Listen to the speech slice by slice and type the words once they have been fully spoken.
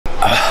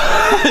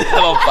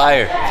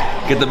fire.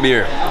 Get the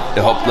beer.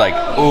 It helps like,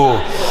 ooh,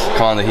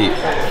 come on the heat.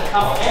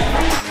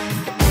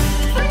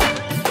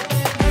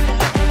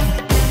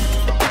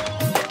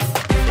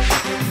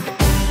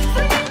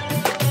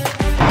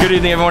 Good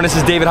evening, everyone. This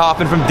is David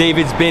Hoffman from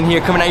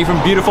Davidsbeenhere, coming at you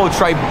from beautiful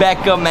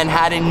Tribeca,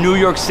 Manhattan, New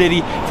York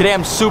City. Today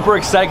I'm super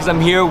excited because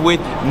I'm here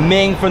with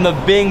Ming from the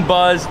Bing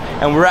Buzz,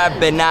 and we're at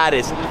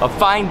Benares, a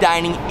fine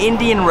dining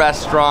Indian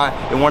restaurant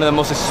in one of the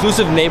most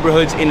exclusive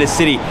neighborhoods in the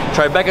city.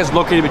 Tribeca is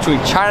located between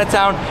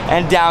Chinatown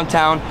and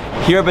downtown.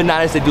 Here at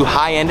Benares, they do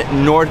high-end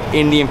North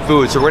Indian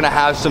food. So we're gonna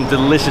have some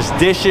delicious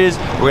dishes.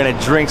 We're gonna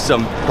drink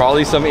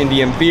probably some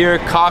Indian beer,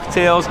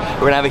 cocktails.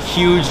 We're gonna have a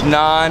huge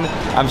naan.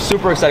 I'm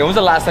super excited. When was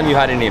the last time you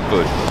had Indian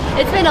food?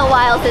 It's been a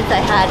while since I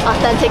had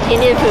authentic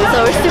Indian food,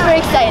 so we're super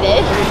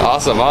excited.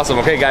 Awesome, awesome.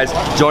 Okay guys,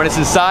 join us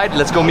inside.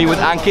 Let's go meet with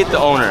Aankit, the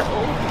owner.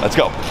 Let's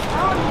go.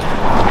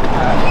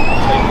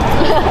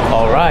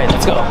 All right,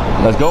 let's go.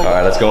 Let's go. All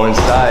right, let's go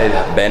inside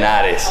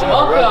Benares.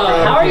 Welcome.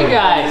 How are you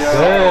guys?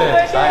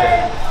 Good.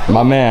 Excited.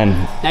 My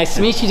man. Nice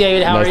to meet you,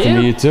 David. How are you? Nice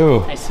to meet you too.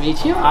 Nice to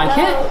meet you.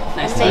 Aankit.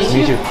 Nice to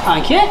meet you.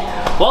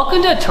 Aankit.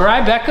 Welcome to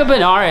Tribeca,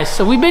 Benares.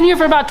 So we've been here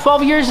for about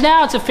 12 years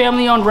now. It's a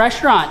family-owned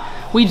restaurant.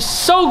 We're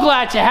so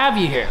glad to have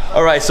you here.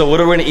 All right, so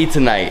what are we gonna eat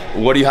tonight?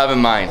 What do you have in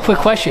mind? Quick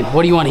question,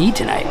 what do you want to eat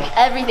tonight?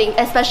 Everything,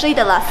 especially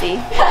the lassi.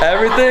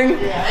 Everything?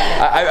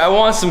 I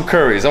want some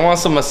curries. I want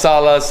some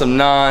masala, some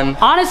naan.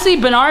 Honestly,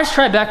 Benares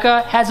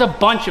Tribeca has a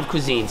bunch of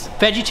cuisines.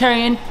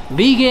 Vegetarian,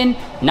 vegan,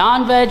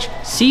 non-veg,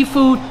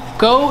 seafood,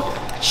 goat,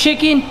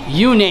 chicken,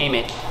 you name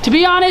it. To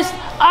be honest,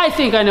 I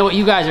think I know what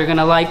you guys are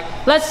gonna like.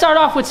 Let's start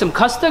off with some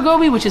khasta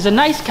gobi, which is a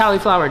nice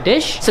cauliflower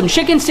dish, some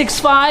chicken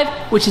 6-5,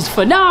 which is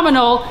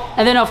phenomenal,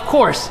 and then of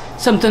course,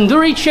 some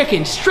tandoori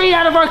chicken straight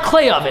out of our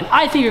clay oven.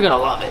 I think you're gonna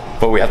love it.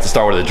 But we have to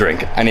start with a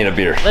drink. I need a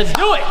beer. Let's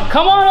do it.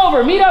 Come on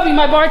over, meet up with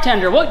my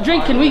bartender. What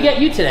drink can we get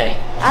you today?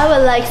 I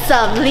would like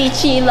some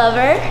lychee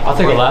lover. I'll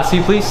take a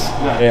lassi, please.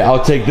 Yeah,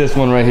 I'll take this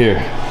one right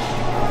here.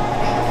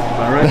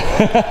 All right.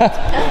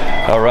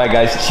 All right,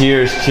 guys.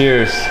 Cheers,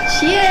 cheers.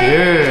 Cheers.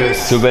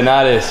 Cheers. To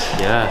Benares.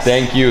 Yes.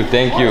 Thank you,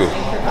 thank you.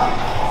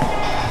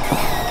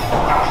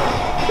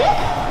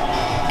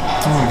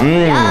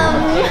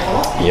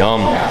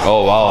 Yum.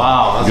 Oh, wow.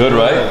 Wow, Good,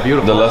 really right?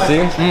 beautiful. The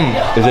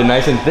lassi? Is it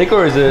nice and thick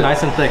or is it?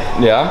 Nice and thick.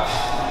 Yeah?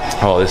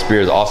 Oh, this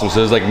beer is awesome.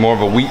 So it's like more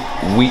of a wheat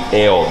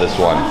ale, this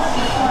one.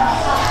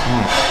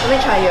 Let me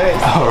try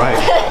yours. All right.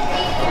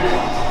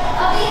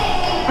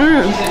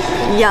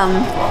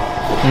 Yum.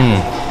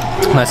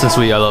 Nice and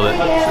sweet. I love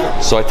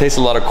it. So I taste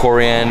a lot of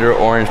coriander,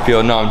 orange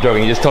peel. No, I'm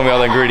joking. You just told me all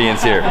the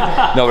ingredients here.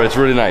 No, but it's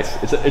really nice.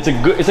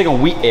 It's like a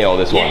wheat ale,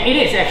 this one. Yeah, it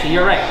is actually.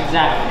 You're right.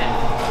 Exactly.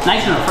 Yeah.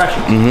 Nice and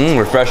refreshing.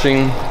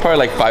 Refreshing. Probably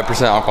like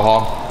 5%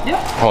 alcohol.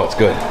 Yeah. Oh, it's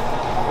good.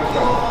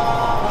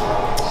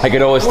 I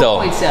could always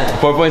tell. 4.7.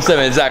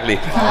 4.7, exactly.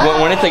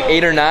 When it's like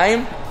 8 or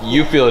 9,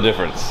 you feel the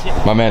difference.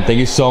 My man, thank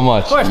you so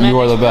much. Of course, man. You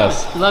are the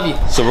best. Love you.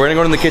 So we're gonna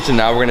go to the kitchen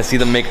now. We're gonna see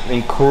them make an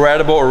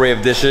incredible array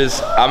of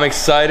dishes. I'm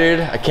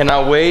excited. I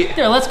cannot wait.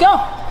 Here, let's go.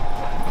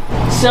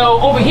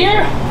 So over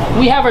here,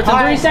 we have our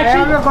tandoori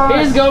section.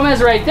 Here's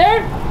Gomez right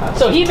there.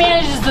 So he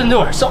manages the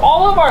tandoor. So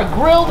all of our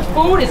grilled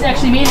food is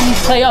actually made in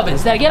these clay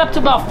ovens that get up to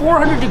about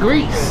 400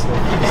 degrees.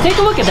 Just take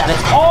a look at that.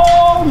 It's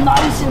all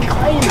nice and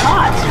clay and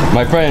hot.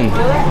 My friend.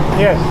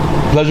 Yes.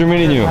 Pleasure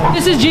meeting you.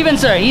 This is Jeevan,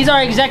 sir. He's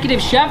our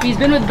executive chef. He's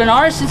been with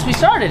Benares since we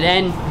started,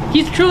 and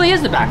he truly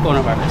is the backbone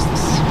of our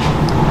business.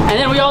 And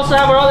then we also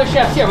have our other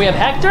chefs here. We have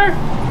Hector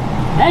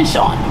and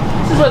Sean.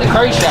 This is where the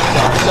curry chefs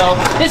are. So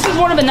this is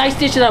one of the nice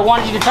dishes I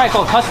wanted you to try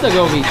called khasta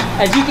gobi.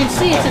 As you can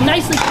see, it's a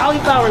nicely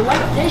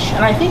cauliflower-like dish,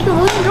 and I think you'll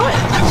really enjoy it.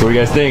 So what do you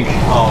guys think?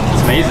 Oh,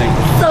 it's amazing.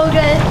 So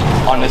good.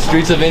 On the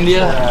streets of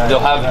India, they'll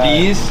have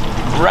these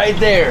right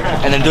there.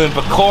 And then doing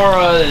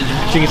pakora,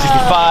 chicken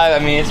 65. I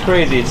mean, it's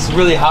crazy. It's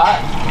really hot.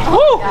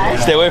 Woo!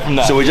 Stay away from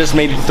that. So we just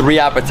made 3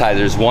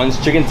 appetizers.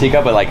 One's chicken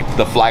tikka, but like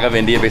the flag of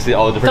India, basically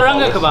all the different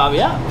Tiranga colors. Kebab,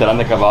 yeah.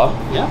 Tiranga Kebab.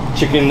 Yeah.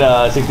 Chicken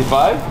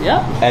 65.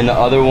 Yeah. And the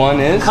other one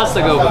is?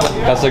 Khasta gobi.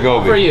 Khasta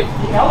gobi. For you.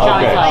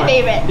 My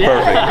favorite.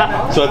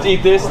 Perfect. So let's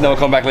eat this, and then we'll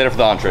come back later for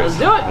the entrees.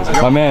 Let's do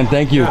it. My man,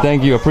 thank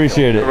you,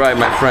 appreciate it. All right,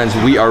 my friends,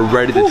 we are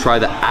ready to try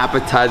the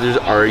appetizers.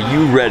 Are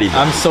you ready?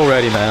 I'm so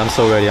ready, man. I'm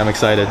so ready. I'm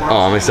excited.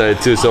 Oh, I'm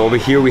excited too. So over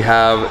here we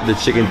have the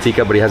chicken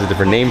tikka, but he has a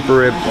different name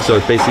for it. So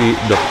it's basically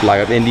the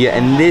flag of India,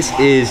 and this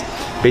is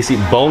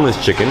basically boneless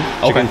chicken.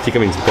 Chicken tikka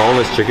means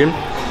boneless chicken.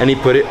 And he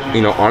put it,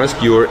 you know, on a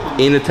skewer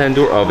in a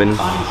tandoor oven.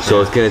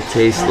 So it's gonna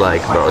taste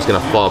like, bro, it's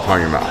gonna fall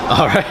apart in your mouth.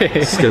 All right.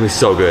 It's gonna be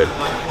so good.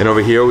 And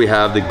over here we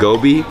have the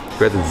gobi. I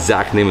forgot the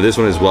exact name of this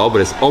one as well,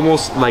 but it's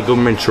almost like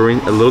gobi Manchurian,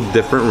 a little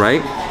different,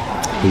 right?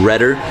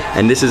 Redder.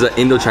 And this is an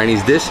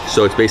Indo-Chinese dish,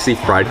 so it's basically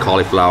fried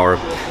cauliflower.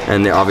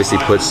 And they obviously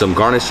put some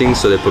garnishing,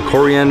 so they put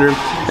coriander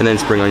and then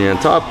spring onion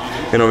on top.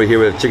 And over here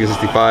we have chicken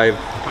 65.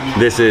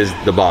 This is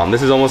the bomb.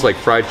 This is almost like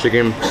fried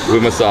chicken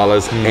with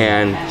masalas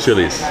and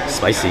chilies.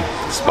 Spicy.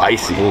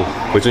 Spicy. Ooh.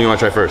 Which one you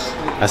want to try first?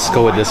 Let's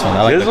go with this one.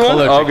 I like This the one?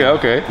 color chicken.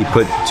 Okay. He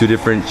put 2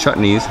 different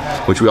chutneys,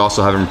 which we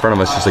also have in front of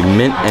us, just like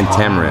mint and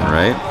tamarind,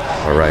 right?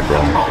 All right,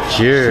 bro.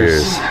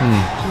 Cheers.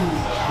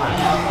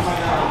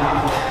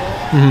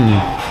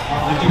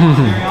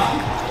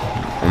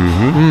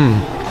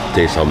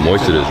 Taste how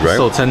moist it is, right?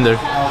 So tender.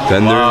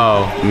 Tender.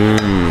 Wow.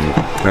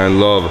 I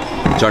love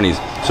Chinese.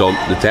 So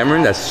the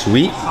tamarind, that's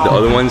sweet. The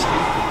other ones,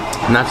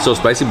 not so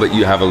spicy, but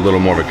you have a little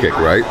more of a kick,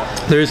 right?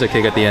 There is a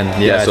kick at the end.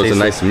 Yeah, I so it's a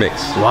taste nice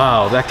mix. it.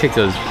 Wow, that kick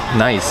is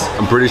nice.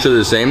 I'm pretty sure they're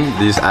the same.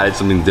 They just added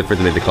something different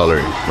to make the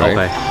coloring, right?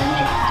 Okay.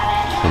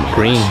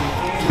 Green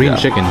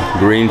chicken.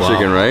 Green Wow.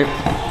 chicken, right?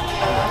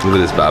 Look at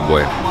this bad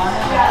boy.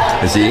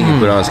 And see, you can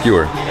put it on a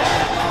skewer.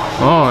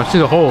 Oh, I see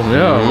the hole.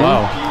 Yeah,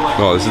 wow.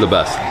 Oh, this is the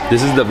best.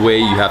 This is the way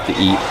you have to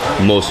eat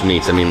most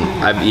meats. I mean,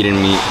 I've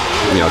eaten meat,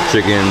 you know,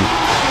 chicken,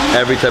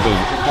 every type of,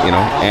 you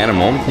know,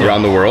 animal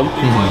around the world.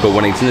 But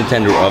when it's in the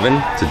tender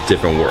oven, it's a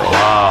different world.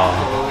 Wow.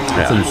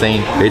 That's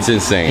insane. It's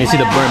insane. You see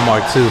the burn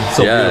mark too.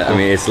 So beautiful. I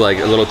mean, it's like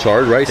a little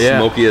charred, right? Yeah.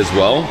 Smoky as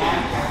well.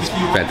 It's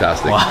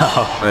fantastic.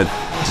 Wow.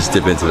 Just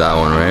dip into that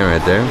one,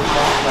 right there.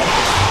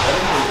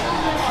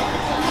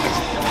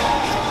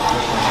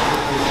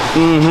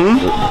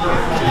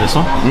 This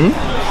one?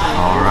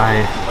 All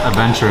right,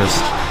 adventurous.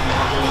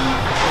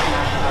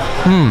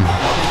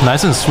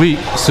 Nice and sweet,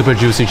 super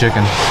juicy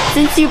chicken.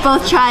 Since you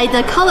both tried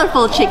the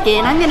colorful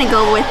chicken, I'm gonna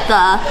go with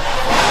the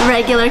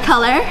regular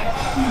color.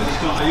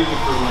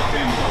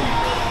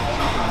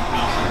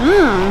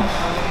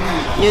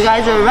 You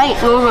guys are right.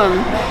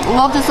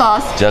 Love the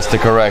sauce. Just to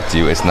correct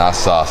you, it's not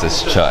sauce,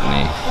 it's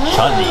chutney.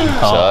 Chutney.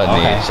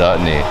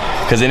 Chutney.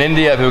 Because in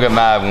India, people get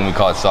mad when we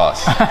call it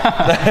sauce.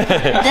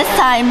 This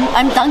time,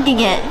 I'm dunking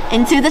it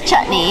into the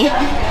chutney.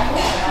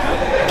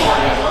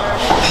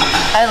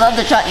 I love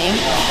the chutney.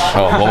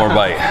 Oh, one more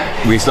bite.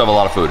 We still have a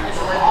lot of food.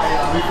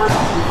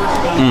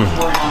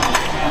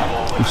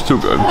 It's too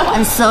good.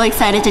 I'm so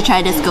excited to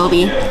try this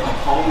gobi.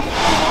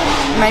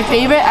 My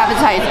favorite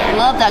appetizer.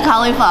 Love that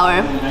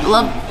cauliflower.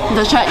 Love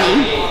the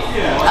chutney.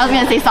 I was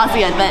gonna say sauce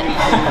again, but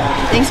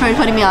thanks for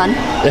putting me on.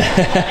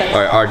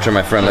 All right, Archer,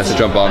 my friend, let's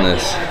jump on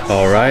this.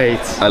 All right.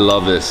 I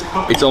love this.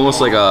 It's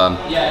almost like a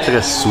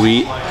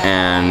sweet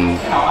and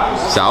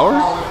sour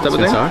type of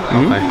thing. Sour?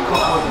 Okay.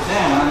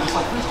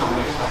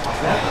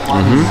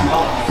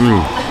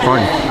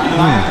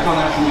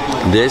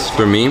 This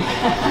for me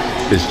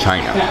is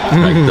China.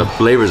 Like the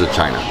flavors of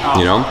China,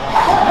 you know?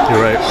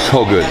 You're right.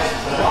 So good.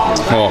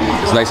 Oh,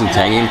 it's nice and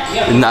tangy.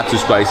 It's not too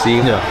spicy.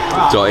 Yeah.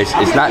 So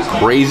it's not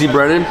crazy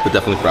breaded, but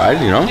definitely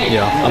fried, you know?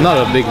 Yeah, I'm not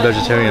a big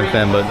vegetarian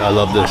fan, but I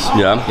love this.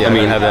 Yeah? Yeah, I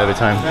mean, I have it every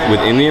time.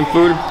 With Indian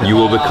food, you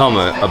will become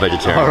a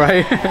vegetarian. All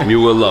right. You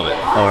will love it.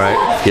 All right.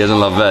 He doesn't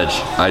love veg.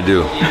 I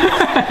do.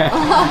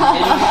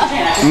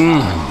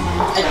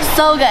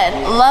 So good.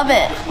 Love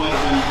it.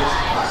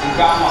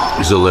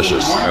 It's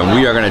delicious. And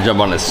we are gonna jump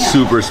on a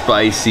super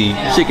spicy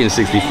chicken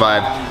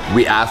 65.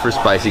 We asked for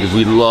spicy because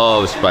we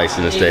love spice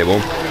in this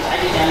table.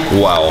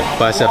 Wow.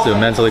 But I just have to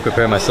mentally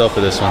prepare myself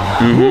for this one.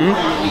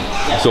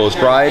 So it's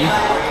fried,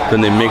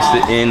 then they mixed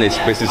it in, they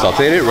basically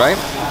sauteed it, right?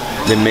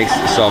 They mixed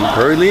some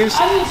curry leaves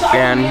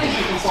and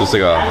just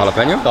like a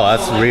jalapeno. Oh,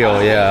 that's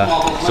real, yeah.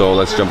 So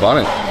let's jump on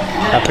it.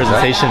 That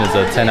presentation is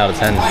a 10 out of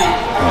 10.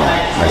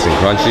 Nice and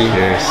crunchy.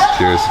 Cheers.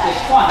 Cheers.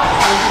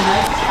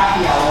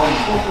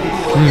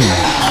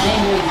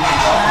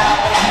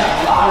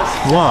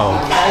 Wow.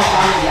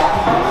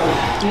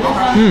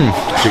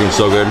 Chicken's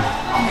so good.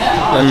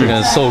 That chicken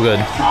is so good.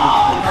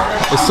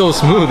 It's so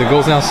smooth, it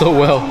goes down so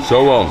well.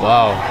 So well.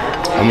 Wow.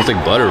 Almost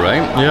like butter,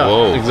 right? Yeah,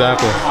 Whoa.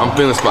 exactly. I'm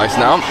feeling spice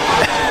now.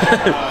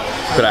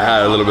 But I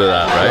had a little bit of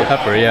that, right?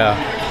 Pepper, yeah.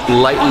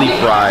 Lightly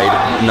fried,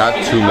 not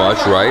too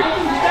much, right?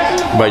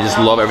 But I just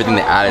love everything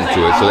they add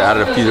into it. So they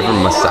added a few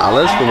different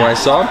masalas from what I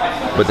saw,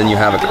 but then you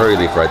have a curry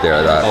leaf right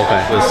there. That.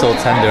 Okay, it's so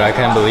tender, I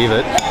can't believe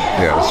it.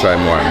 Here, let's try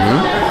more.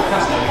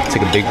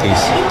 Take a big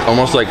piece.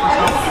 Almost like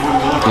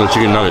the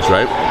chicken nuggets,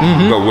 right?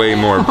 But way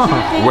more,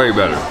 way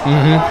better.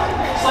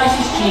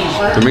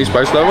 For me,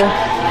 spice level,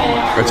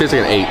 I'd say it's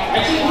like an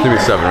 8, maybe a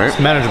 7, right? It's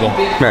manageable.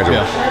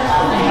 Manageable.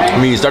 Yeah.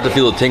 I mean, you start to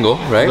feel the tingle,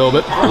 right? A little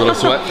bit. A little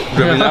sweat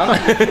dripping down.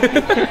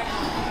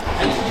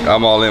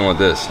 I'm all in with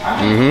this.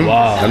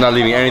 Wow. I'm not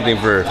leaving anything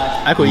for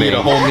I could eat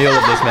a whole meal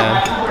of this,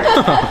 man.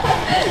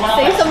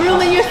 Save some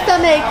room in your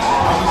stomach.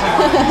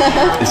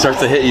 It starts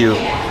to hit you.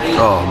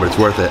 Oh, but it's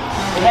worth it.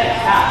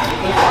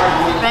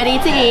 Ready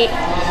to eat.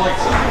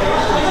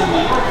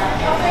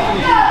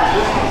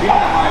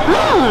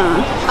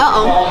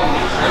 Uh-oh.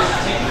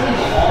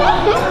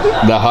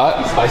 That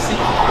hot? Spicy?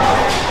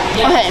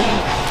 Okay.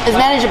 It's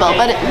manageable,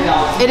 but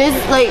it is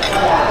like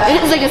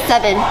a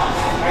 7.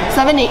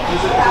 7, 8.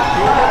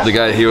 The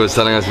guy he was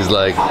telling us, he's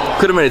like,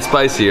 could have made it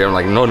spicier. I'm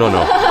like, no.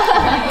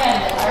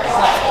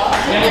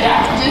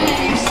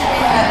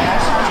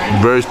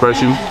 Very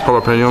spicy,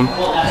 jalapeno,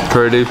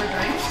 curry leaf.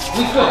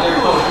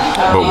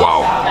 But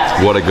wow,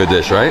 what a good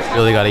dish, right?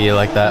 Really gotta eat it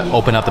like that.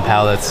 Open up the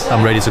palates.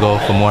 I'm ready to go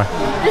for more.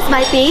 This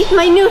might be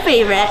my new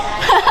favorite.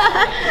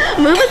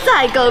 Move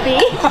aside, gobi.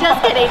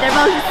 Just kidding. They're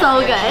both so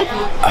good.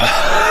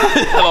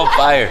 I'm on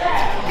fire.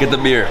 Get the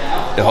beer.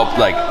 It helps,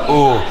 like,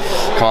 ooh,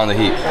 come on the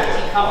heat.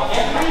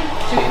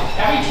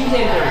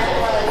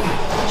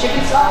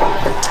 chicken stock.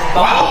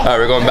 All right,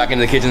 we're going back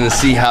into the kitchen to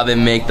see how they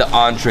make the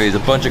entrees. A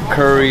bunch of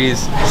curries.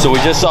 So we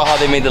just saw how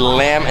they made the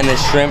lamb and the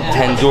shrimp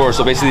tandoor.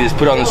 So basically, just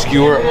put it on the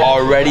skewer,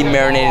 already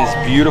marinated. It's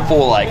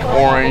beautiful, like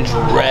orange,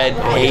 red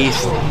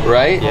paste,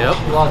 right? Yep.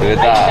 Look at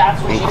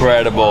that,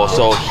 incredible.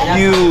 So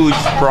huge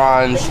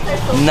prawns,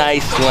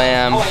 nice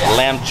lamb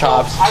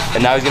chops,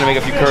 and now he's gonna make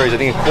a few curries. I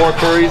think it's 4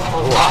 curries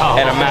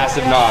and a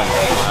massive naan.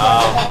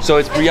 So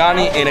it's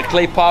biryani in a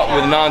clay pot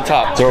with a naan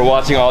top. So we're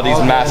watching all these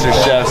master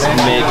chefs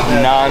make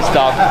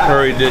non-stop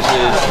curry dishes.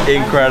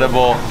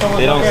 Incredible.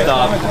 They don't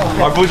stop.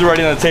 Our food's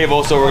already on the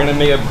table, so we're gonna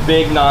make a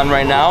big naan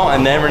right now,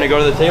 and then we're gonna go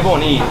to the table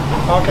and eat.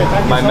 Okay,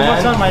 thank you my so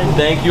man, much,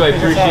 thank you. I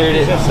appreciate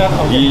it.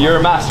 You're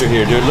a master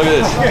here, dude. Look at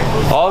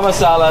this. All the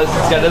masalas.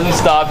 This guy doesn't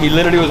stop. He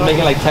literally was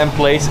making like 10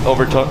 plates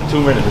over 2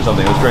 minutes or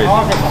something. It was crazy.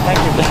 Okay, thank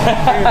you.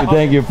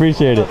 Thank you.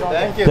 Appreciate it.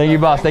 Thank you. Thank you,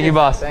 boss. Thank you,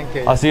 boss. Thank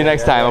you. I'll see you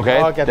next time,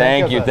 okay? Okay,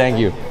 thank you. Thank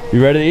you.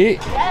 You ready to eat?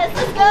 Yes,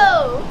 let's go.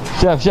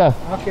 Chef.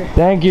 Okay.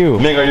 Thank you.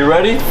 Ming, are you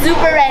ready?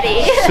 Super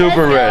ready.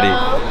 Super Let's ready.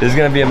 go. This is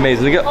gonna be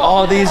amazing. Look at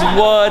all these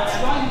what?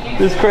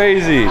 This is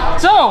crazy.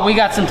 So we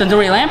got some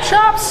tandoori lamb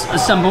chops,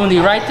 some bundi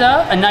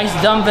raita, a nice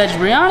dum veg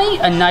biryani,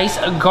 a nice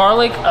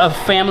garlic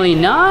family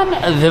naan,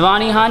 a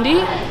vivani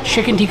handi,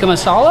 chicken tikka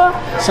masala,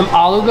 some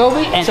aloo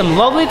gobi, and some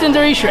lovely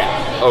tandoori shrimp.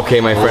 Okay,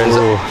 my friends,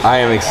 Ooh. I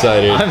am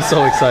excited. I'm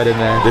so excited,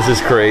 man. This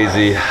is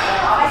crazy.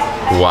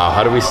 Wow,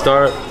 how do we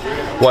start?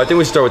 Well, I think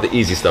we start with the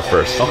easy stuff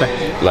first. Okay.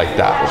 Like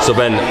that. So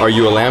Ben, are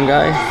you a lamb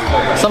guy?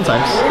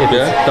 Sometimes, if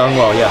Yeah? it's done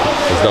well, yeah.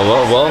 It's done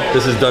well? Well,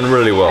 this is done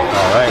really well.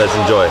 All right. Let's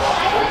enjoy.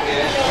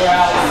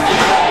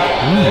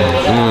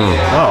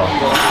 Wow.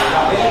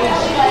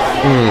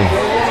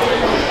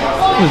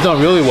 It's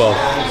done really well.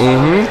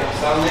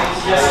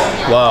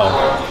 Wow.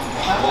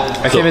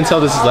 I can't even tell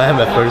this is lamb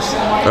at first.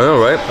 I know,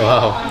 right?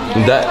 Wow.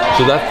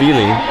 That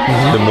feeling,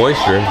 the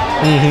moisture,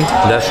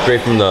 that's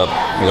straight from the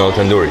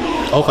tandoori,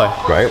 Okay.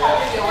 right?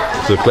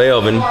 So the clay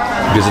oven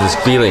gives it this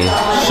feeling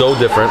so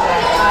different,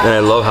 and I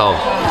love how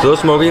it's a little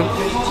smoky,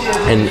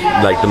 and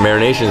like the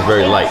marination is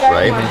very light,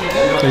 right?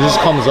 It just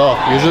comes off.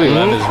 Usually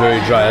lamb is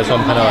very dry. That's why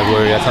I'm kind of like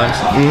worried at times.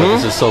 But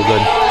this is so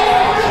good.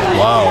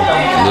 Wow.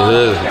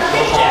 This is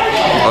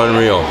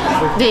unreal.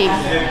 Dave,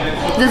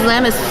 this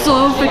lamb is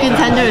so freaking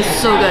tender. It's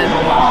so good.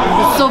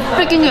 It's so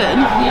freaking good.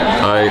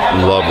 I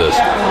love this.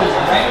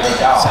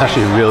 It's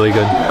actually really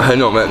good. I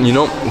know, man. You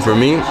know, for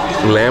me,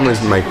 lamb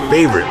is my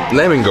favorite.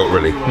 Lamb and goat,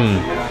 really.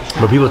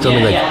 But people tell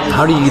me, like,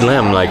 how do you eat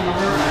lamb? Like,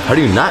 how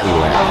do you not eat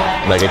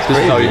lamb? Like, it's This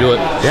is crazy. how you do it.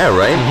 Yeah,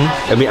 right?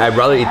 I mean, I'd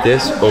rather eat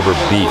this over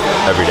beef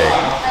every day.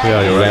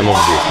 Yeah, you're Lamb right.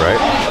 over beef,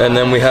 right? And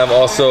then we have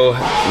also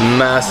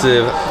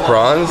massive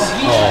prawns.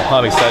 Oh,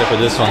 I'm excited for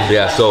this one.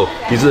 Yeah, so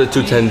these are the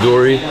 2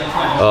 tandoori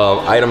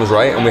items,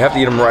 right? And we have to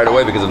eat them right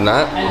away because if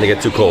not, they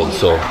get too cold.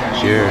 So,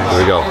 Cheers. here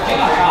we go.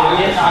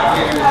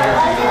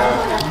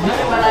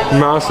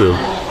 Massive.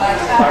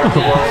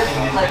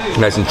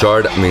 Nice and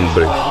charred. I mean,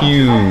 but a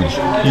huge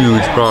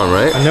prawn,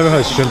 right? I've never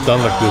had shrimp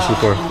done like this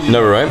before.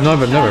 Never, right? No,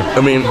 but never.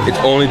 I mean, it's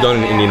only done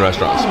in Indian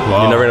restaurants.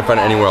 Wow. You're never gonna find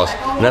it anywhere else.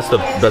 And that's the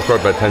best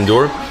part about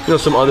tandoor. You know,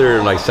 some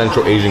other like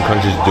Central Asian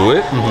countries do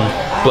it,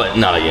 but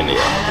not like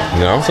India.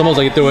 You know? It's almost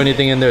like you throw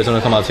anything in there, it's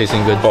gonna come out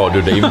tasting good. Oh,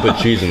 dude, they even put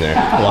cheese in there.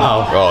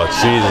 Wow. Oh,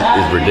 cheese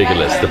is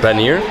ridiculous. The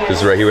paneer, this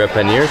is right here, we have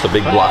paneer, so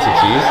big blocks of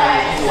cheese.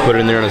 Put it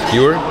in there on a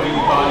skewer,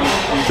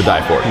 to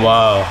die for.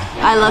 Wow.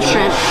 I love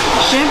shrimp.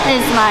 Shrimp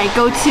is my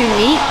go-to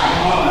meat.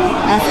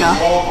 Let's go.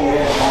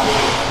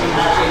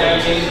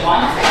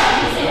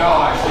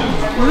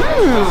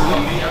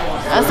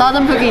 I saw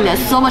them cooking this.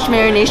 So much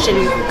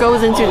marination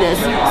goes into this.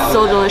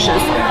 So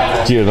delicious.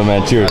 Cheers, my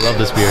man, cheers. I love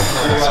this beer.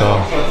 Let's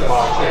go.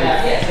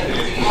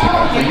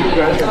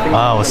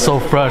 Wow, it's so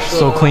fresh,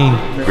 so clean.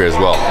 Beer as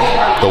well.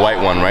 The white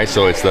one, right?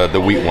 So it's the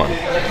wheat one.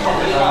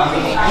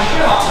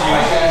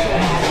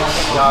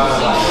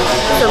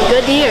 Some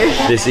good beer.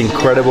 This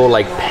incredible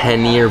like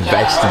paneer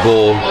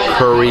vegetable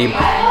curry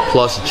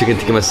plus chicken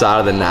tikka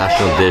masala, the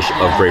national dish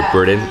of Great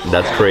Britain.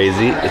 That's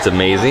crazy. It's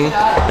amazing.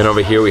 And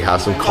over here we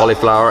have some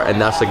cauliflower, and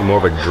that's like more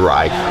of a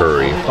dry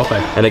curry. Okay.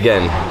 And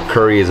again,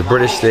 curry is a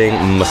British thing.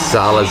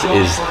 Masalas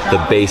is the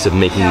base of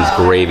making these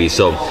gravies.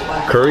 So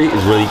curry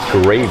is really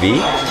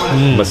gravy.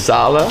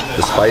 Masala,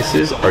 the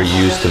spices, are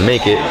used to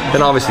make it.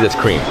 Then obviously that's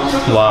cream.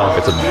 Wow.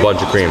 It's a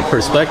bunch of cream.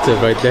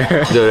 Perspective right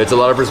there. Dude, it's a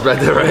lot of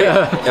perspective, right?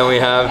 Yeah. And we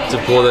have to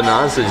pull the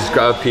naan, so just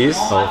grab a piece.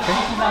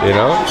 Okay. You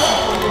know?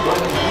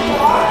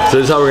 So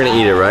this is how we're gonna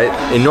eat it, right?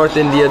 In North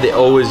India, they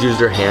always use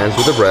their hands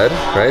with the bread,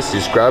 right? So you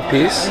just grab a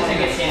piece.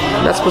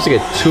 You're not supposed to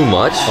get too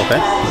much. Okay.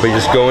 But you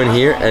just go in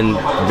here and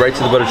right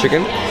to the butter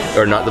chicken,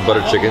 or not the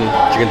butter chicken,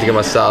 chicken tikka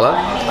masala.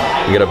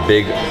 You get a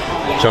big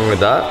chunk of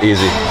that,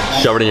 easy.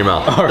 Shove it in your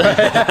mouth. All right.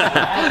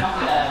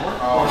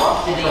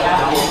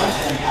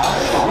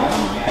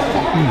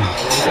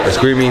 It's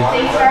creamy.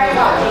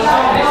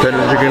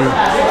 Tender chicken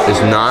is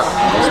not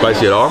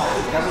spicy at all.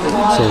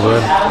 So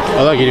good.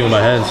 I like eating with my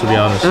hands, to be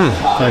honest.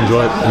 I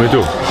enjoy it. Me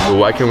too. But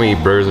why can't we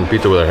eat burgers and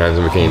pizza with our hands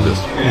and we can't eat this?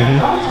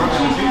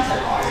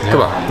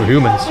 Come on. We're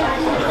humans.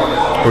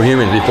 We're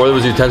humans. Before there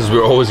was utensils, we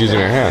were always using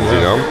our hands,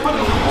 you know?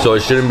 so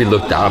it shouldn't be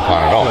looked down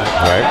upon at all,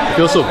 right? It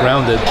feels so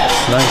grounded.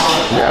 It's nice.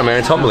 Yeah, man,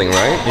 it's humbling,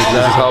 right? Exactly.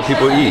 This is how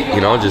people eat,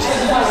 you know, just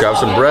grab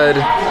some bread,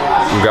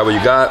 you grab what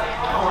you got,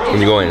 and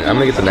you go in. I'm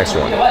gonna get the next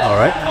one. All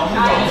right.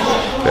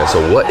 Yeah,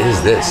 so what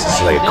is this?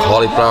 It's like a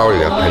cauliflower,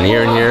 you got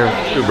paneer in here.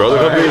 Dude, bro,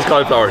 look how big this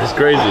cauliflower is,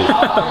 crazy.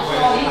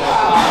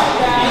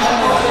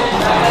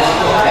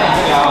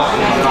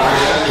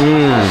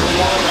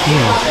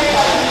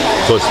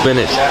 So it's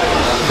spinach,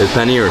 it's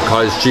paneer,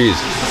 cottage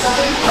cheese,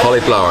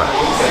 cauliflower.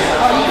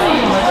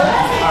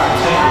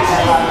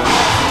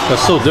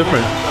 That's so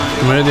different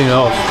from anything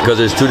else. Because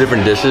there's two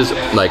different dishes,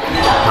 like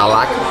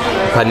palak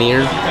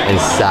paneer and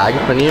sag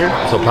paneer.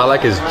 So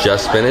palak is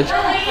just spinach,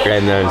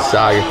 and then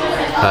sag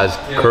has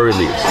curry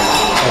leaves.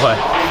 Okay.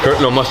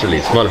 No, mustard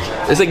leaves.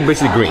 It's like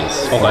basically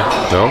greens. Okay.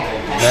 No?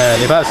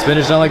 Man, if I have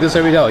spinach done like this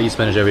every day, I'll eat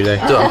spinach every day.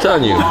 So I'm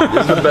telling you,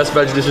 this is the best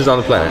veg dishes on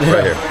the planet,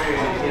 right here.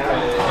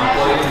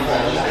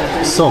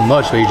 So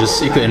much, but you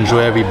could enjoy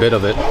every bit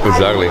of it.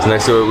 Exactly. So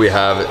next to it we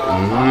have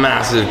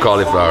massive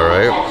cauliflower,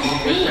 right?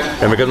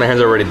 And because my hands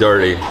are already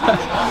dirty.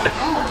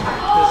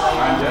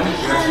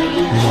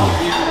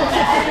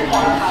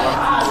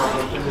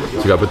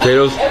 So you got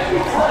potatoes,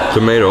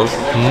 tomatoes,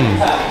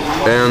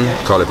 and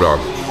cauliflower.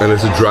 And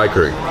it's a dry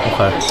curry.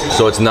 Okay.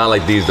 So it's not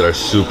like these that are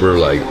super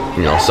like,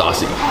 you know,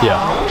 saucy.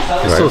 Yeah.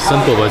 It's so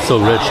simple, but it's so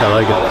rich. I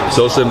like it.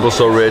 So simple,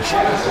 so rich.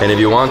 And if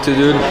you want to,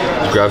 dude,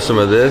 just grab some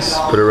of this,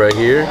 put it right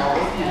here.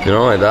 You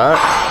know, like that.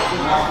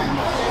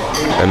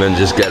 And then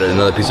just get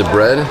another piece of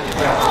bread.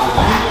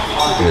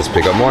 And just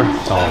pick up more.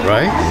 All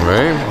right.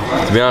 Right?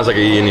 To be honest, I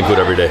can eat any food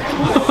every day.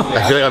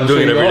 I feel like I'm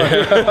doing it every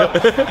day.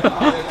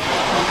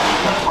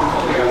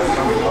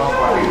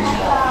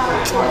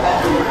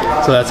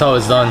 So that's how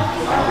it's done.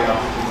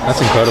 That's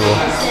incredible.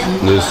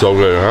 This is so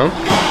good, huh?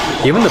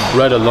 Even the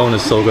bread alone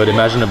is so good.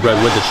 Imagine the bread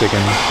with the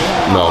chicken.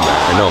 No, man,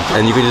 I know.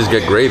 And you can just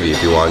get gravy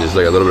if you want. Just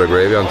like a little bit of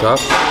gravy on top.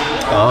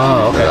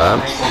 Oh, okay.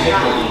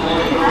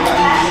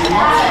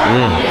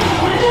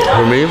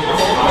 For me,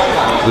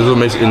 this is what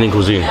makes Indian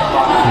cuisine.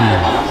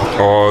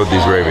 All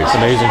these gravies. It's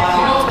amazing.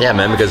 Yeah,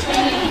 man, because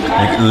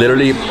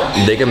literally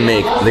they can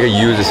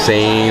use the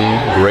same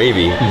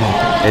gravy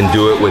and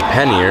do it with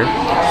paneer,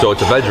 so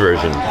it's a veg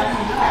version.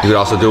 You could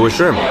also do it with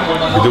shrimp. You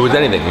could do it with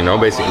anything, you know,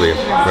 basically,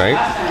 right?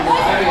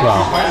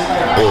 Wow.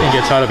 I can't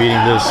get tired of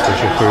eating this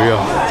for real.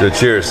 So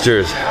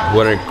cheers.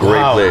 What a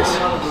great place.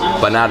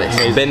 Benares,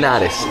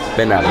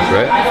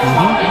 right?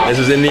 This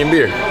is Indian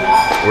beer,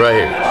 right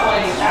here.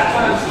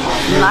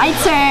 My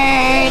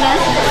turn.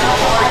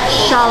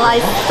 Shall I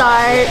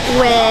start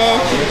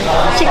with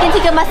chicken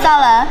tikka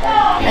masala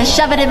and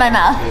shove it in my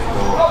mouth?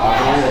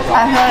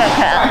 I heard it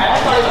can.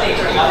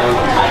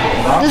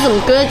 This is some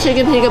good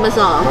chicken tikka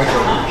masala.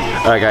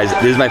 Alright guys,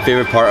 this is my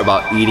favorite part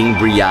about eating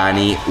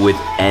biryani with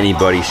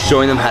anybody,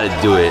 showing them how to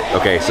do it.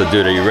 Okay, so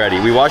dude, are you ready?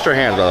 We washed our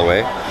hands, by the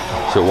way.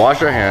 So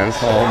wash our hands.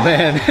 Oh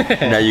man.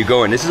 Now you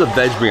go in. This is a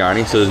veg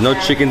biryani, so there's no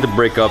chicken to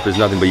break up, there's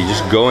nothing, but you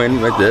just go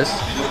in like this.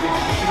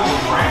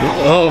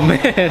 Oh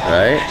man.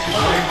 Right?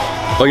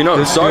 Oh, you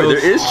know, sorry, there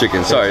is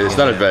chicken. Sorry, it's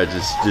not a veg,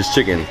 it's just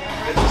chicken.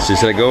 So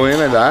just gonna go in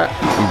like that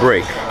and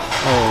break.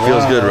 Oh,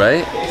 feels good,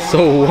 right?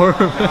 So warm.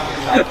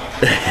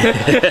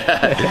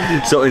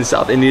 So in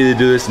South India they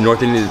do this,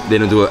 North India they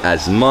don't do it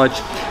as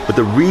much, but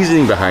the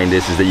reasoning behind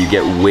this is that you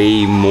get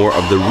way more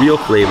of the real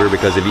flavor,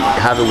 because if you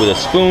have it with a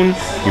spoon,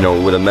 you know,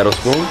 with a metal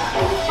spoon,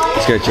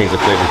 it's gonna change the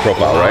flavor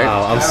profile, right?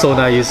 Wow, I'm so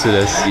not used to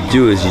this. What you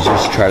do is you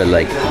just try to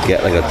like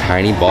get like a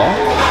tiny ball,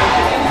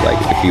 like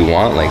if you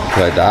want, like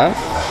like that.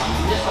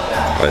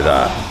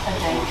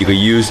 You could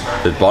use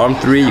the bottom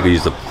 3, you could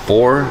use the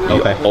 4,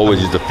 you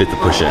always use the 5th to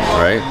push in,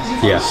 right?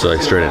 Yeah. So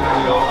like straight in.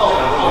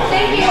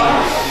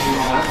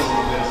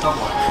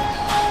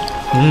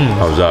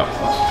 How's that?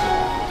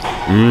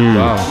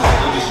 Wow.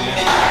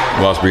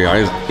 Well, this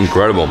biryani is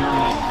incredible.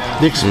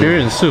 The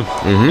experience too,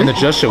 and the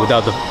gesture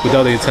without the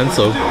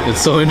utensil,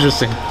 it's so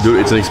interesting. Dude,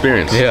 it's an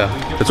experience. Yeah.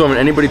 That's why when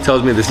anybody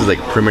tells me this is like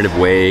primitive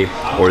way,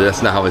 or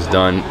that's not how it's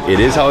done,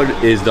 it is how it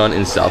is done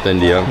in South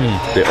India.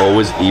 They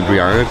always eat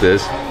biryani like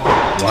this.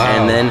 Wow.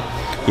 And then,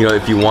 you know,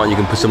 if you want, you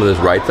can put some of this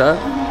raita.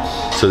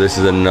 So this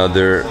is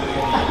another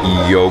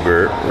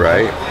yogurt,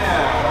 right?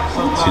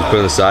 So you put it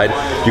on the side.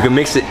 You can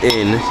mix it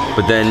in,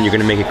 but then you're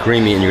gonna make it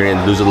creamy and you're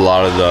gonna lose a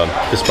lot of the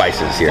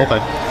spices here. Okay.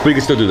 But you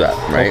can still do that,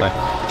 right? Okay.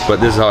 But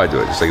this is how I do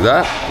it, just like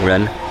that. And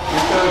then,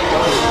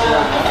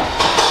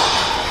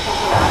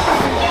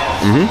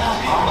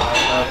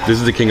 this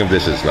is the king of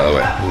dishes, by the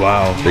way.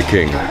 Wow. The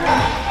king.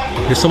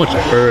 There's so much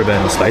herb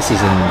and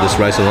spices in this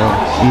rice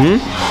alone.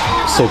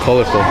 So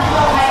colorful.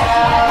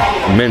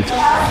 Mint.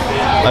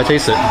 I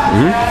taste it.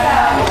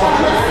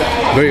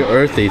 Very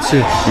earthy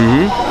too.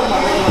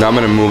 Now I'm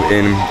gonna move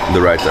in the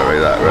raita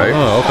like that, right?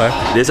 Oh, okay.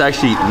 This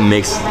actually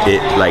makes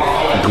it like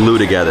glue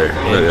together. Look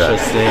at that.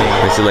 Interesting.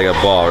 Makes it like a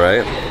ball,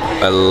 right?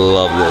 I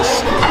love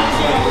this.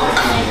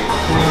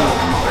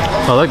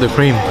 I like the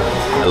cream.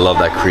 I love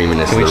that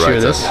creaminess Can of we the share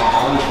raita. this?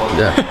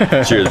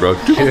 Yeah. Cheers, bro.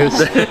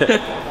 Cheers.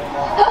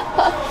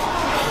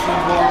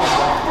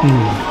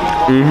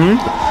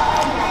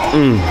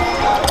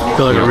 I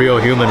feel like a real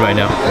human right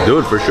now.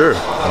 Dude, for sure.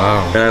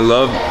 Wow. And I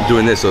love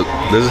doing this. So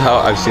this is how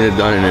I've seen it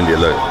done in India.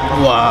 Look.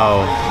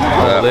 Wow.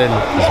 All in.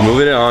 Just move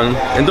it on.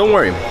 And don't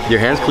worry, your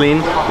hand's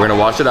clean. We're gonna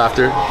wash it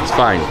after. It's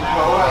fine.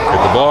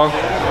 Get the ball.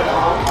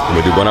 And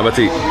we do bon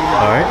appetit.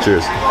 All right.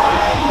 Cheers.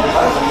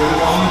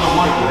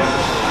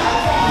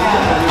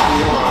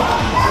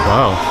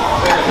 Wow.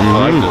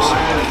 I like this.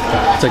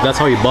 It's like that's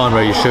how you bond,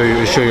 right? You share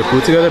your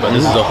food together, but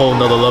this is a whole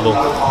nother level.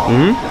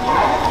 You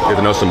have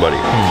to know somebody.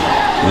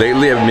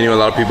 Lately, I've been meeting with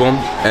a lot of people,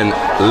 and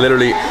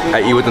literally,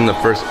 I eat within the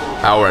first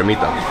hour I meet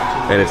them.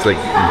 And it's like,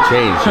 you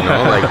change, you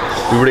know? Like,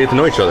 we really get to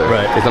know each other.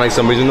 Right. It's not like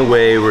somebody's in the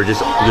way, we're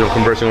just, you know,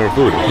 conversing over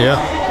food.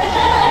 Yeah.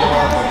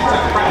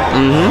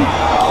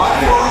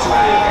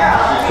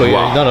 Well,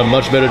 you've done a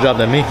much better job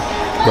than me.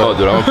 Oh,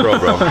 dude, I'm a pro,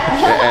 bro.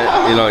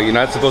 and, you know, you're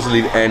not supposed to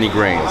leave any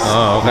grains.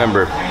 Oh, okay.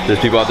 Remember, there's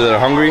people out there that are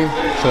hungry,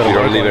 so you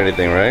don't leave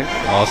anything, right?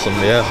 Awesome,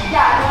 yeah.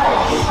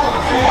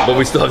 But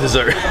we still have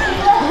dessert.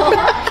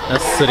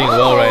 That's sitting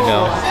well right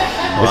now.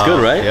 Wow. It's good,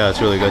 right? Yeah, it's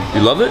really good.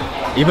 You love it?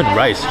 Even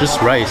rice, just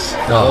rice.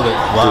 I love it.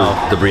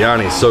 Wow. Dude, the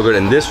biryani is so good.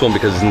 And this one,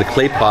 because it's in the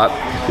clay pot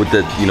with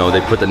the, you know,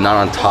 they put the naan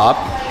on top,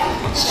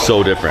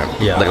 so different.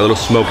 Yeah. Like a little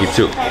smoky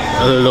too.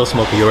 A little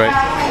smoky, you're right.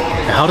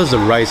 And how does the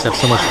rice have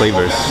so much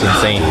flavors? It's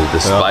insane. Dude, the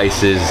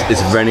spices,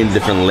 it's many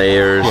different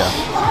layers. Yeah.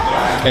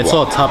 And it's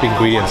all top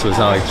ingredients, so it's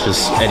not like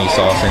just any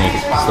sauce, any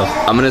stuff.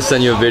 I'm gonna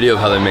send you a video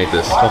of how they make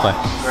this. Okay.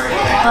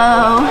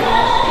 Oh,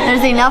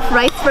 there's enough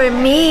rice for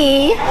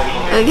me.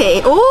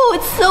 Okay. Oh,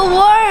 it's so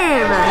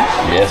warm.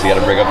 Yes, you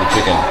gotta break up the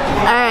chicken.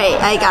 All right,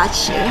 I got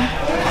you.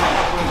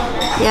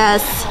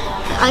 Yes.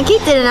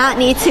 Aankit did not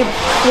need to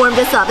warm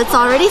this up. It's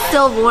already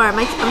still warm.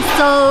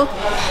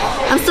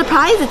 I'm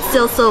surprised it's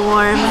still so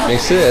warm.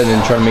 Mix it and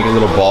then try to make a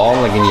little ball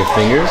like in your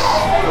fingers.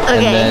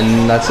 Okay. And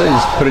then that's it, you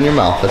just put it in your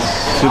mouth. That's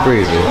super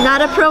easy.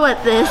 Not a pro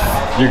at this.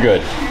 You're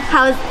good.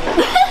 How is...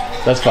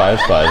 That's fine,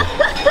 that's fine.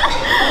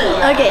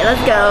 Okay,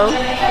 let's go.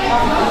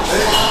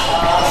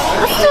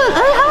 Let's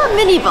have a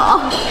mini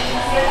ball.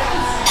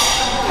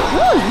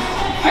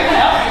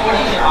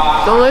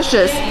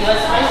 Delicious.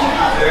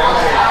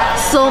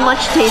 So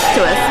much taste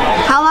to it.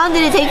 How long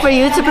did it take for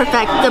you to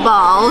perfect the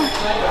ball?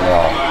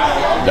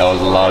 That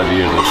was a lot of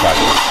years of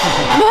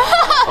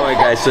practice. Alright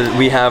guys, so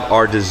we have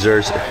our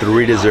desserts,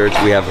 3 desserts.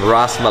 We have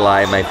ras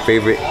malai, my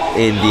favorite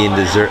Indian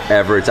dessert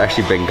ever. It's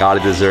actually Bengali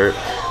dessert.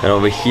 And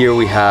over here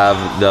we have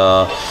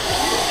the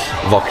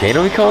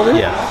volcano, we call it?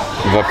 Yeah.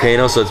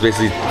 Volcano, so it's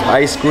basically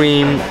ice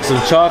cream,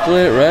 some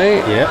chocolate,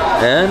 right?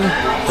 Yeah. And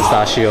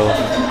Pistachio.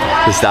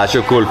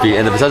 pistachio kulfi.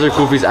 And the pistachio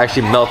kulfi is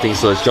actually melting,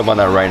 so let's jump on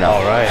that right now.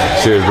 All right.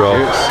 Cheers, bro.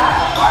 Cheers.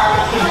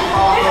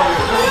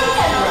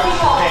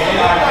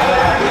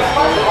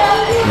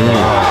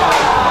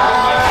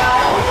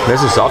 This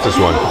is the softest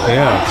one.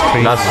 Yeah, it's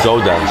creamy. Not so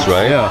dense,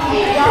 right? Yeah.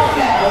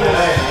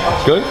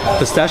 Good?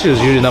 Pistachio is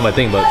usually not my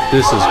thing, but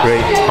this is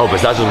great. Oh,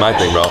 pistachio is my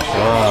thing, bro.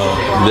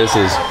 Wow. This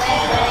is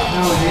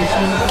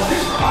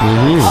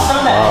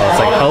Wow, it's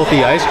like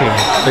healthy ice cream.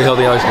 big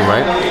healthy ice cream,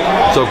 right?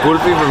 So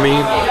kulfi for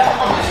me,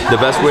 the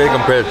best way to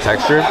compare the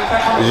texture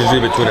is usually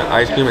between an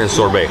ice cream and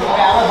sorbet.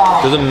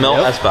 It doesn't melt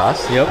as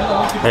fast, Yep.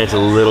 and it's a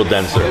little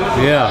denser,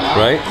 Yeah.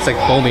 right? It's like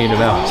foamy in your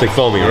mouth. It's like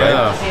foamy, right?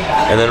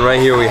 Yeah. And then right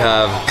here we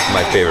have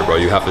my favorite, bro.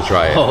 You have to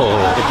try it. Oh,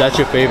 if that's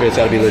your favorite, it's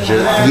gotta be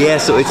legit. Yeah,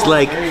 so it's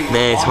like,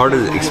 man, it's hard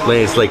to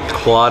explain. It's like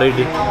clotted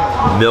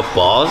milk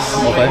balls,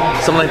 Okay.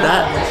 something like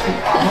that.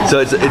 So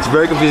it's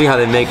very confusing how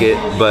they make it,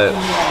 but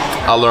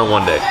I'll learn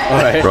one day.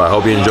 All right. Bro, I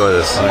hope you enjoy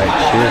this. All right,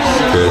 cheers.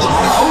 Cheers.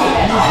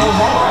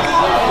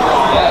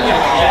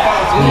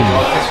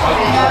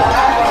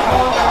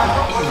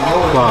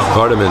 Wow.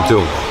 Cardamom too.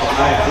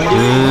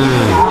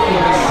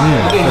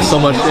 There's so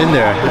much in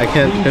there. I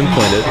can't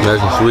pinpoint it.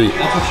 Nice and sweet.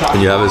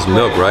 And you have this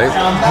milk, right?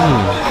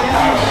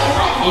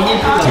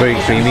 It's very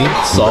creamy,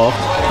 soft.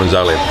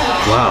 Exactly.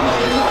 Wow.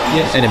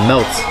 And it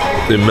melts.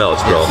 It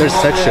melts, bro. There's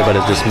texture, but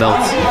it just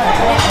melts.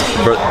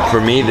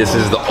 For me, this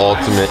is the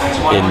ultimate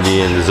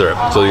Indian dessert.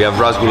 So you have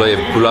rasgulla, you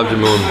have gulab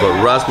jamun,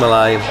 but ras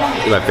malai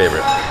is my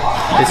favorite.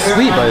 It's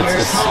sweet, but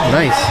it's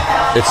nice.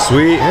 It's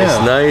sweet, Yeah. it's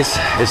nice,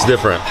 it's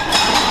different.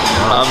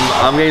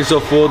 I'm getting so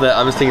full that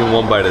I'm just taking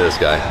one bite of this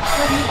guy.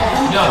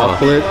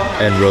 Chocolate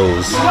and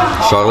rose.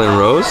 Chocolate and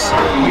rose.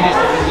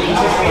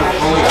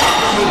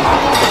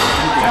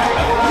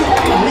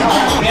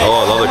 Oh,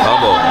 I love the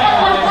combo.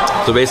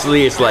 So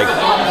basically, it's like,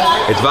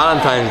 it's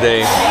Valentine's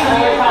Day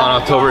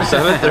on October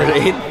 7th or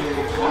 8th.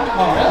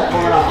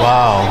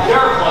 Wow.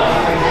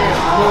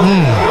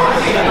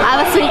 I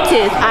have a sweet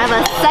tooth. I have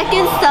a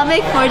second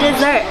stomach for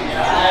dessert.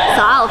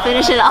 So I'll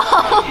finish it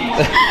off.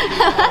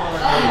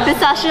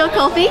 Pistachio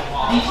kulfi.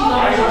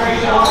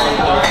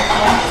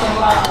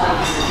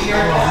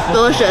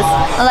 Delicious.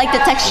 I like the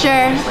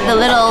texture, the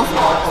little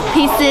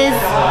pieces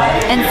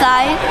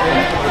inside.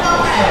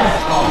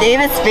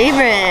 David's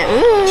favorite.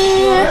 Ooh,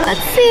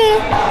 let's see.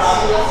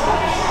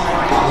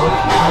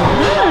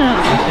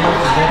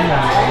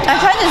 I've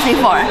tried this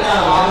before.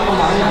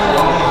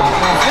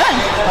 It's good.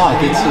 I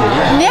did too.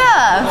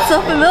 Yeah,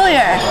 so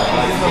familiar.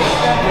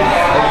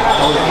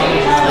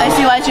 I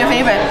see why it's your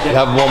favorite. You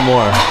have one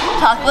more.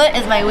 Chocolate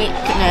is my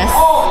weakness.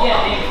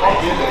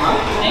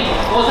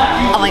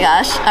 Oh my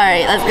gosh.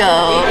 Alright, let's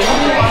go.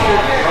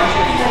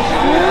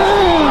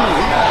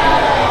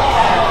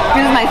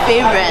 This is my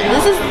favorite.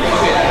 This is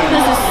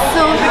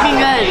so freaking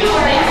good.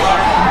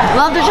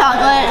 Love the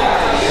chocolate.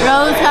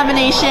 Rose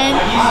combination.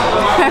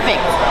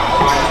 Perfect.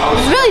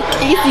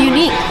 It's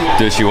unique.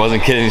 Dude, she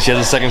wasn't kidding. She has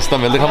a second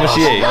stomach. Look how much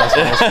she ate.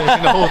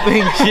 The whole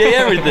thing. She ate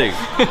everything.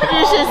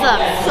 Delicious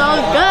stuff.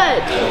 So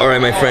good. All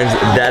right, my friends,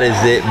 that is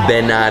it.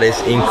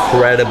 Benares,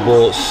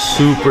 incredible,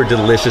 super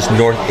delicious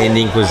North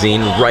Indian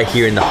cuisine right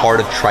here in the heart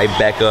of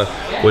Tribeca.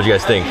 What do you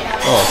guys think?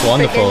 Oh, it's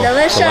wonderful. Freaking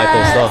delicious.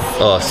 Delightful stuff.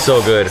 Oh,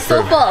 so good.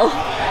 So full.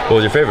 What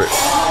was your favorite?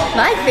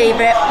 My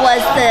favorite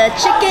was the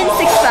chicken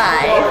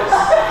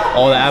 6-5.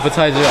 Oh, the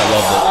appetizer, I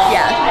loved it.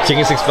 Yeah.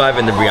 Chicken 6-5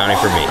 and the biryani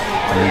for me.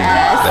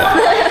 Yes.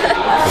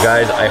 Well,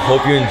 guys, I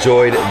hope you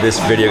enjoyed this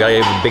video. Gotta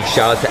give a big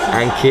shout out to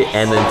Aankit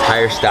and the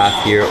entire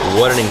staff here.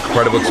 What an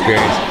incredible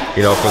experience.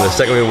 You know, from the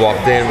second we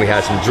walked in, we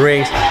had some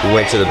drinks. We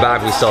went to the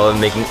back, we saw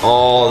them making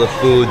all the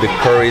food, the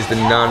curries, the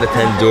naan, the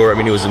tandoor. I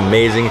mean, it was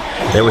amazing.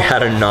 Then we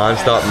had a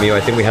non-stop meal.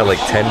 I think we had like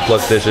 10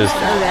 plus dishes.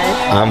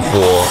 Okay. I'm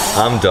full,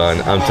 I'm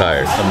done, I'm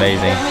tired.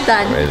 Amazing.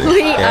 Done. Amazing.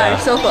 We are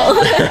so full.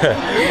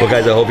 Well,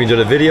 guys, I hope you enjoyed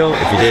the video.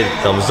 If you did,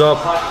 thumbs up,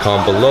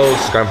 comment below,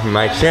 subscribe to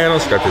my channel,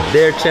 subscribe to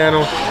their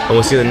channel, and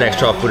we'll see you in the next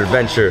Trop Food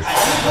Adventure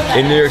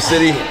in New York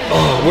City.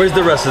 Oh, where's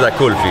the rest of that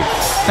kulfi?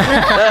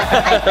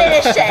 I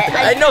finished it.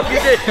 I know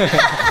you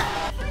did.